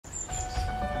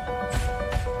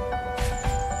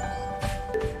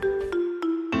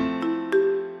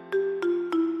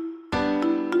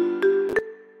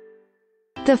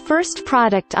The first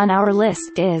product on our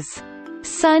list is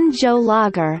Sun Joe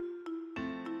Logger.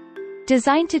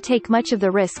 Designed to take much of the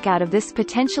risk out of this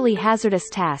potentially hazardous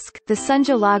task, the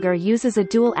Sunjo Logger uses a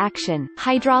dual-action,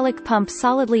 hydraulic pump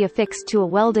solidly affixed to a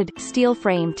welded, steel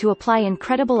frame to apply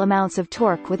incredible amounts of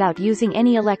torque without using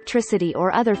any electricity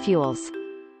or other fuels.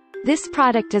 This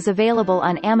product is available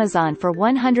on Amazon for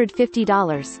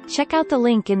 $150. Check out the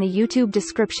link in the YouTube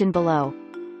description below.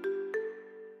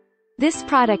 This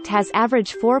product has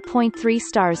average 4.3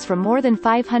 stars from more than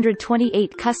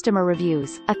 528 customer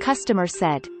reviews, a customer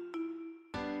said.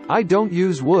 I don't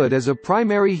use wood as a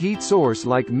primary heat source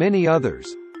like many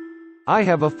others. I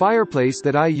have a fireplace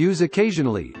that I use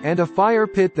occasionally, and a fire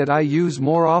pit that I use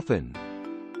more often.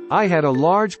 I had a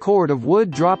large cord of wood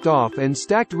dropped off and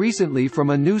stacked recently from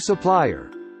a new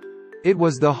supplier. It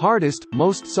was the hardest,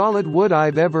 most solid wood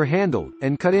I've ever handled,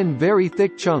 and cut in very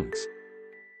thick chunks.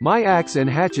 My axe and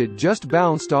hatchet just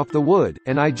bounced off the wood,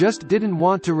 and I just didn't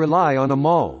want to rely on a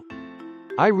maul.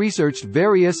 I researched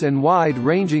various and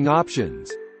wide-ranging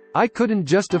options. I couldn't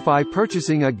justify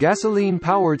purchasing a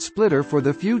gasoline-powered splitter for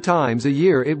the few times a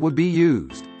year it would be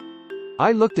used.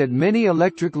 I looked at many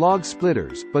electric log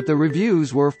splitters, but the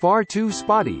reviews were far too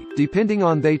spotty, depending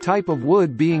on the type of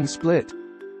wood being split.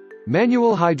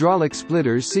 Manual hydraulic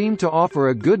splitters seem to offer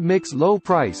a good mix: low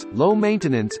price, low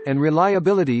maintenance, and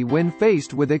reliability when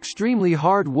faced with extremely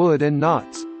hard wood and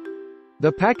knots.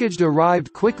 The package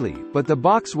arrived quickly, but the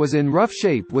box was in rough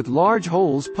shape with large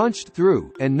holes punched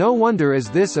through, and no wonder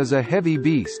as this is a heavy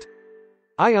beast.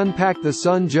 I unpacked the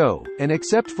Sun Joe, and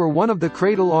except for one of the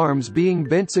cradle arms being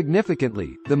bent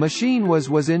significantly, the machine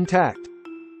was intact.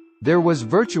 There was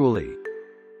virtually.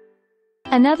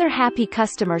 Another happy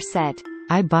customer said,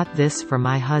 I bought this for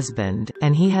my husband,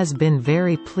 and he has been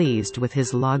very pleased with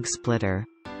his log splitter.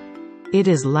 It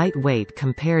is lightweight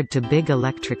compared to big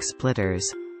electric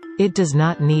splitters. It does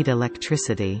not need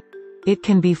electricity. It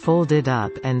can be folded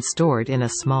up and stored in a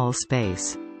small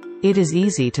space. It is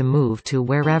easy to move to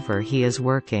wherever he is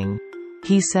working.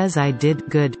 He says I did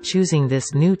good choosing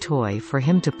this new toy for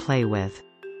him to play with.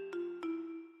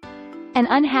 An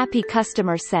unhappy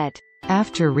customer said,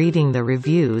 after reading the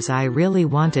reviews, I really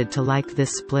wanted to like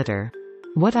this splitter.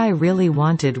 What I really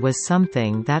wanted was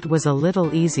something that was a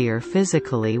little easier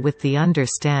physically, with the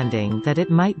understanding that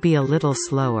it might be a little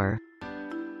slower.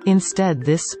 Instead,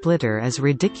 this splitter is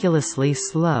ridiculously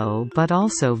slow but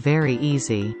also very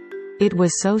easy. It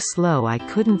was so slow I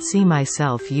couldn't see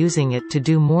myself using it to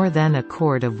do more than a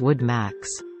cord of wood max.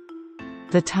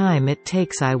 The time it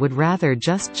takes, I would rather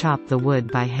just chop the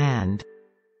wood by hand.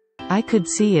 I could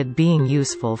see it being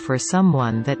useful for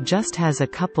someone that just has a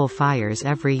couple fires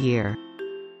every year.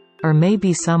 Or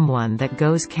maybe someone that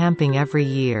goes camping every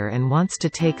year and wants to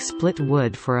take split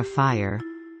wood for a fire.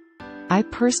 I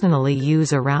personally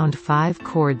use around 5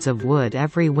 cords of wood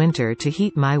every winter to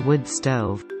heat my wood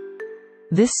stove.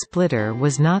 This splitter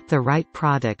was not the right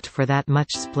product for that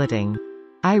much splitting.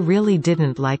 I really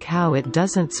didn't like how it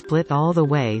doesn't split all the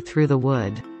way through the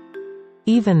wood.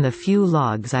 Even the few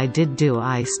logs I did do,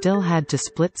 I still had to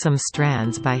split some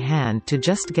strands by hand to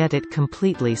just get it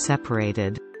completely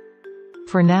separated.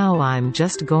 For now, I'm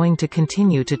just going to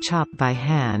continue to chop by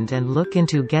hand and look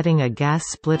into getting a gas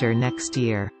splitter next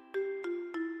year.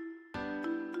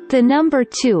 The number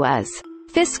 2 is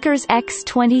Fiskars X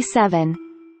 27.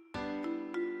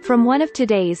 From one of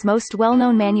today's most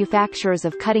well-known manufacturers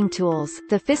of cutting tools,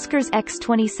 the Fiskars X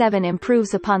 27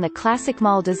 improves upon the classic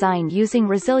maul design using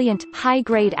resilient,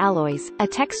 high-grade alloys, a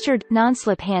textured,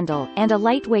 non-slip handle, and a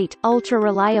lightweight,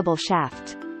 ultra-reliable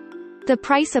shaft. The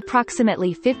price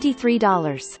approximately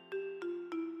 $53.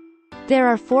 There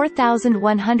are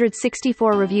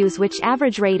 4,164 reviews, which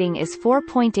average rating is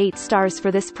 4.8 stars for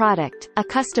this product, a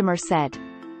customer said.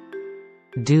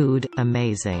 Dude,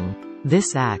 amazing.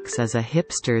 This axe is a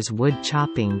hipster's wood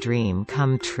chopping dream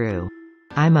come true.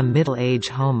 I'm a middle-aged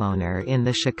homeowner in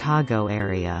the Chicago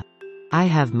area. I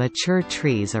have mature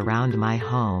trees around my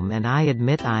home, and I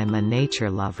admit I'm a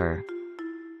nature lover.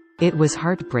 It was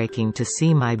heartbreaking to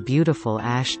see my beautiful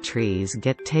ash trees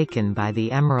get taken by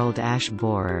the emerald ash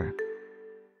borer.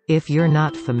 If you're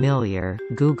not familiar,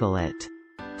 Google it.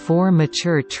 4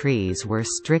 mature trees were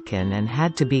stricken and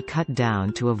had to be cut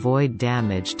down to avoid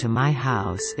damage to my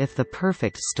house if the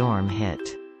perfect storm hit.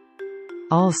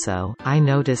 Also, I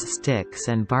noticed sticks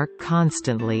and bark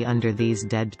constantly under these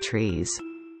dead trees.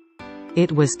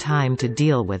 It was time to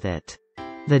deal with it.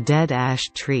 The dead ash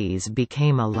trees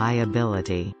became a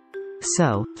liability.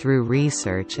 So, through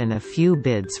research and a few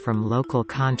bids from local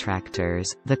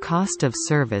contractors, the cost of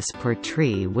service per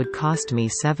tree would cost me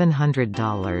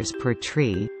 $700 per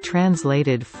tree.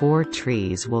 Translated, 4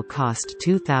 trees will cost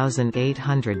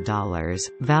 $2,800.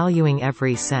 Valuing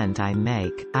every cent I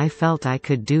make, I felt I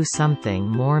could do something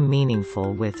more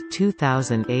meaningful with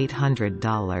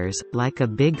 $2,800, like a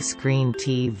big screen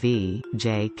TV,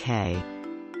 JK.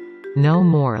 No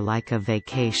more like a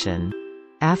vacation.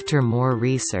 After more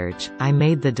research, I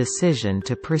made the decision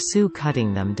to pursue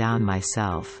cutting them down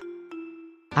myself.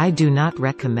 I do not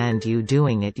recommend you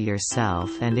doing it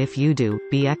yourself, and if you do,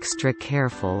 be extra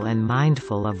careful and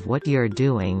mindful of what you're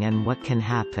doing and what can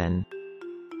happen.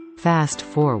 Fast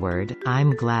forward,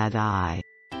 I'm glad I.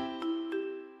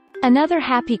 Another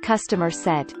happy customer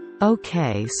said,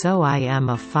 Okay, so I am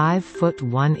a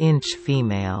 5'1"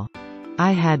 female.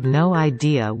 I had no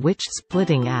idea which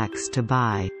splitting axe to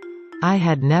buy. I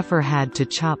had never had to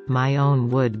chop my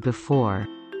own wood before.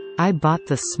 I bought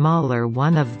the smaller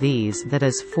one of these that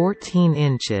is 14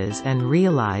 inches and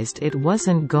realized it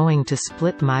wasn't going to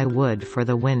split my wood for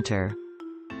the winter.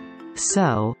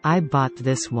 So, I bought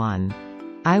this one.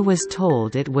 I was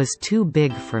told it was too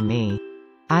big for me.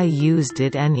 I used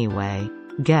it anyway.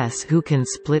 Guess who can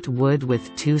split wood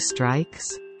with 2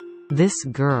 strikes? This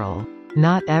girl.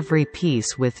 Not every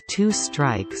piece with 2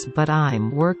 strikes, but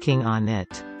I'm working on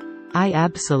it. I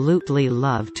absolutely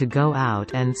love to go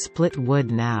out and split wood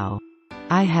now.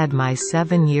 I had my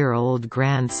 7-year-old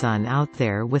grandson out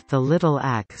there with the little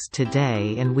axe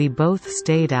today, and we both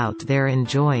stayed out there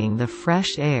enjoying the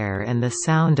fresh air and the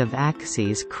sound of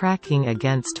axes cracking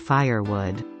against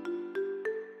firewood.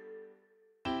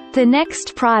 The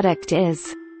next product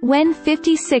is WEN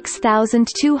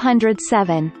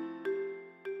 56207.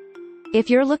 If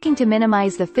you're looking to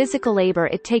minimize the physical labor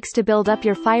it takes to build up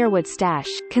your firewood stash,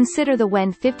 consider the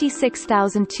WEN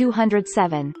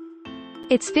 56207.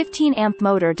 Its 15-amp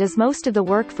motor does most of the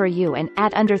work for you, and,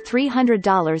 at under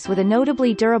 $300 with a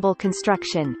notably durable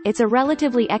construction, it's a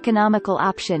relatively economical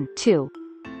option, too.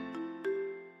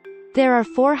 There are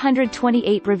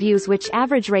 428 reviews, which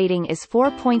average rating is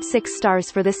 4.6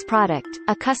 stars for this product,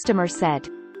 a customer said.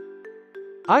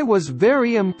 I was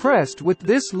very impressed with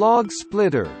this log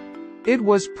splitter. It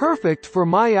was perfect for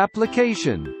my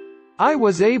application. I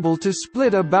was able to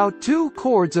split about 2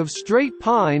 cords of straight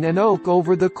pine and oak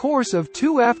over the course of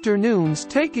 2 afternoons,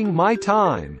 taking my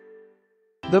time.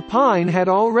 The pine had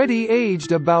already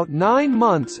aged about 9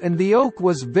 months and the oak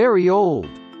was very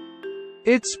old.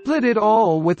 It split it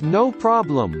all with no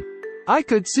problem. I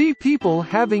could see people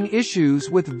having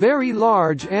issues with very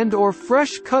large and/or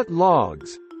fresh-cut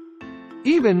logs.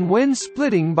 Even when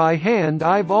splitting by hand,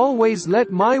 I've always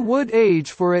let my wood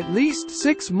age for at least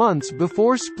 6 months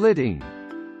before splitting.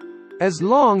 As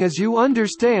long as you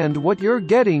understand what you're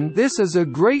getting, this is a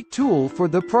great tool for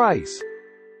the price.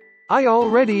 I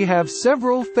already have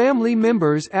several family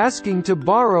members asking to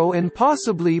borrow and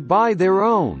possibly buy their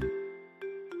own.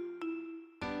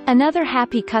 Another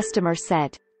happy customer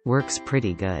said, Works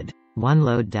pretty good. 1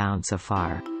 load down so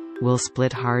far. We'll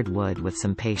split hardwood with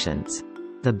some patience.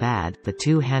 The bad, the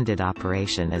 2-handed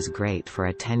operation is great for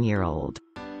a 10-year-old.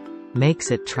 Makes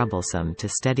it troublesome to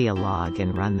steady a log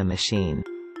and run the machine.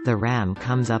 The ram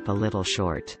comes up a little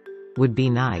short. Would be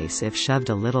nice if shoved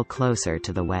a little closer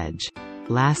to the wedge.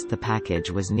 Last the package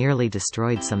was nearly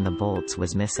destroyed, some the bolts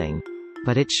was missing.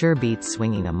 But it sure beats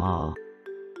swinging 'em all.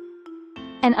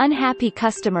 An unhappy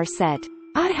customer said,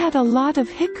 I had a lot of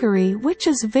hickory, which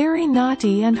is very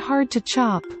knotty and hard to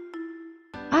chop.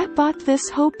 I bought this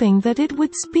hoping that it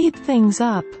would speed things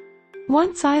up.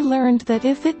 Once I learned that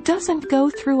if it doesn't go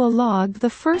through a log the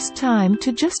first time,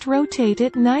 to just rotate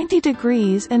it 90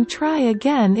 degrees and try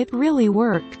again, it really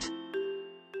worked.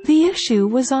 The issue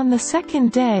was on the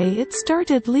second day it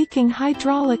started leaking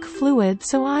hydraulic fluid,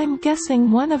 so I'm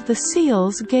guessing one of the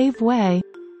seals gave way.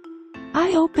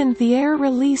 I opened the air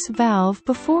release valve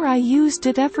before I used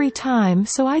it every time,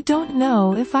 so I don't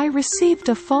know if I received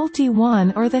a faulty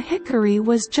one or the hickory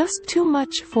was just too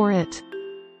much for it.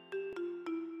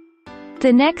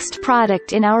 The next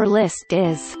product in our list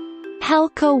is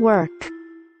Helko Werk.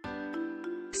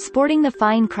 Sporting the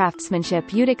fine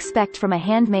craftsmanship you'd expect from a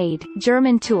handmade,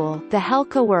 German tool, the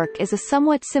Helko Werk is a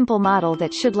somewhat simple model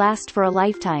that should last for a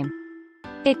lifetime.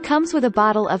 It comes with a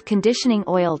bottle of conditioning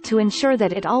oil to ensure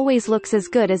that it always looks as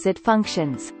good as it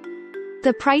functions.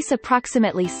 The price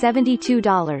approximately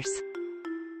 $72.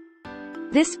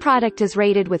 This product is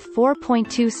rated with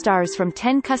 4.2 stars from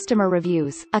 10 customer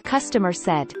reviews, a customer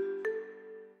said.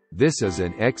 This is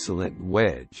an excellent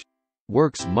wedge.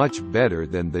 works much better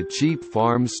than the cheap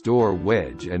farm store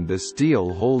wedge, and the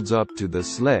steel holds up to the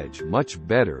sledge much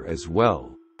better as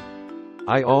well.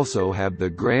 I also have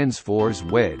the Gransforce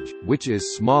wedge, which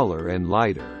is smaller and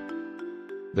lighter.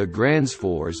 The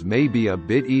Gransforce may be a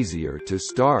bit easier to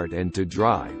start and to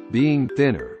drive, being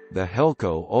thinner. The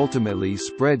Helko ultimately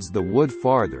spreads the wood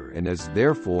farther and is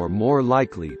therefore more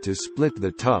likely to split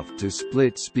the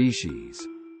tough-to-split species.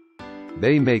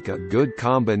 They make a good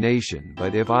combination,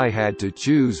 but if I had to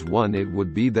choose one it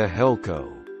would be the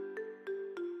Helko.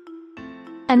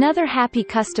 Another happy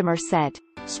customer said,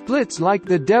 "Splits like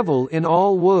the devil in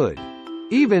all wood.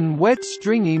 Even wet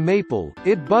stringy maple,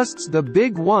 it busts the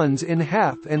big ones in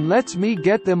half and lets me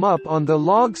get them up on the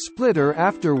log splitter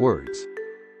afterwards.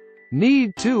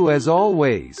 Need two as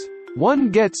always.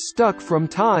 One gets stuck from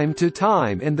time to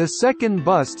time and the second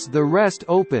busts the rest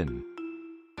open."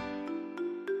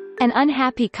 An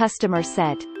unhappy customer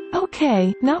said,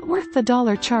 "Okay, not worth the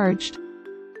 $1 charged."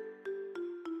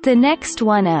 The next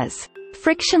one is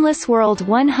Frictionless World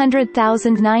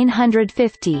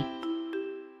 100,950.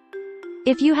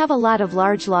 If you have a lot of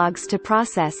large logs to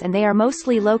process and they are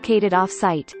mostly located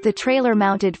off-site, the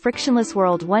trailer-mounted Frictionless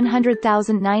World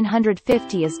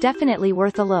 100,950 is definitely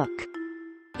worth a look.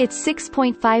 Its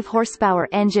 6.5 horsepower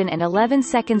engine and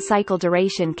 11-second cycle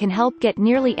duration can help get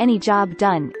nearly any job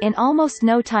done, in almost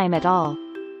no time at all.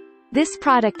 This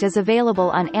product is available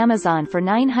on Amazon for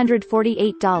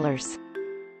 $948.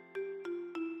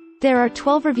 There are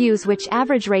 12 reviews which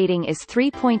average rating is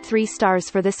 3.3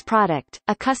 stars for this product,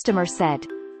 a customer said.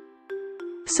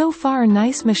 So far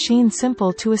nice machine,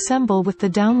 simple to assemble with the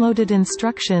downloaded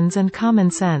instructions and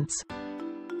common sense.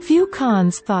 Few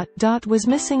cons thought. Was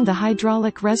missing the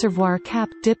hydraulic reservoir cap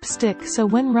dipstick, so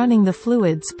when running the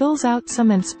fluid spills out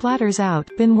some and splatters out.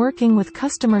 Been working with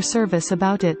customer service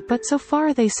about it, but so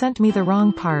far they sent me the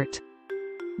wrong part.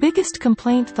 Biggest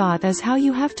complaint thought is how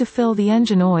you have to fill the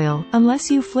engine oil. Unless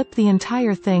you flip the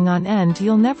entire thing on end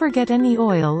you'll never get any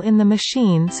oil in the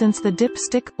machine since the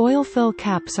dipstick oil fill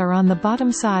caps are on the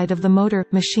bottom side of the motor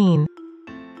machine.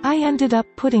 I ended up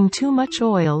putting too much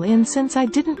oil in since I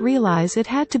didn't realize it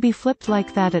had to be flipped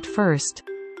like that at first.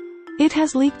 It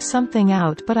has leaked something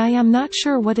out, but I am not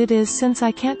sure what it is since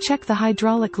I can't check the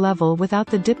hydraulic level without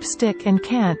the dipstick and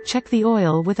can't check the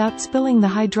oil without spilling the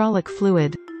hydraulic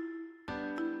fluid.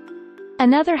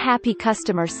 Another happy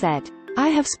customer said, "I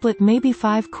have split maybe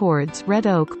 5 cords red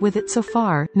oak with it so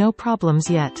far, no problems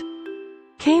yet.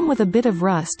 Came with a bit of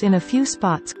rust in a few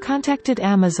spots, contacted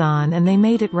Amazon and they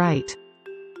made it right.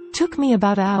 Took me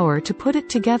about an hour to put it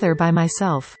together by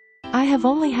myself. I have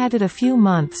only had it a few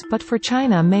months, but for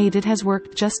China made it has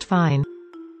worked just fine."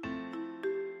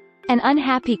 An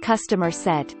unhappy customer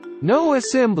said, "No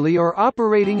assembly or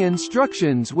operating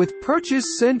instructions with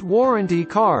purchase sent warranty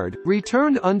card,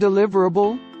 returned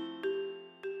undeliverable."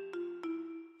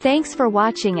 Thanks for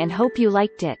watching and hope you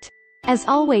liked it. As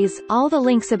always, all the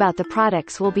links about the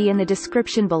products will be in the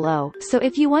description below, so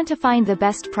if you want to find the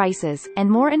best prices, and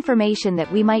more information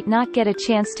that we might not get a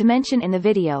chance to mention in the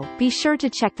video, be sure to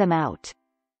check them out.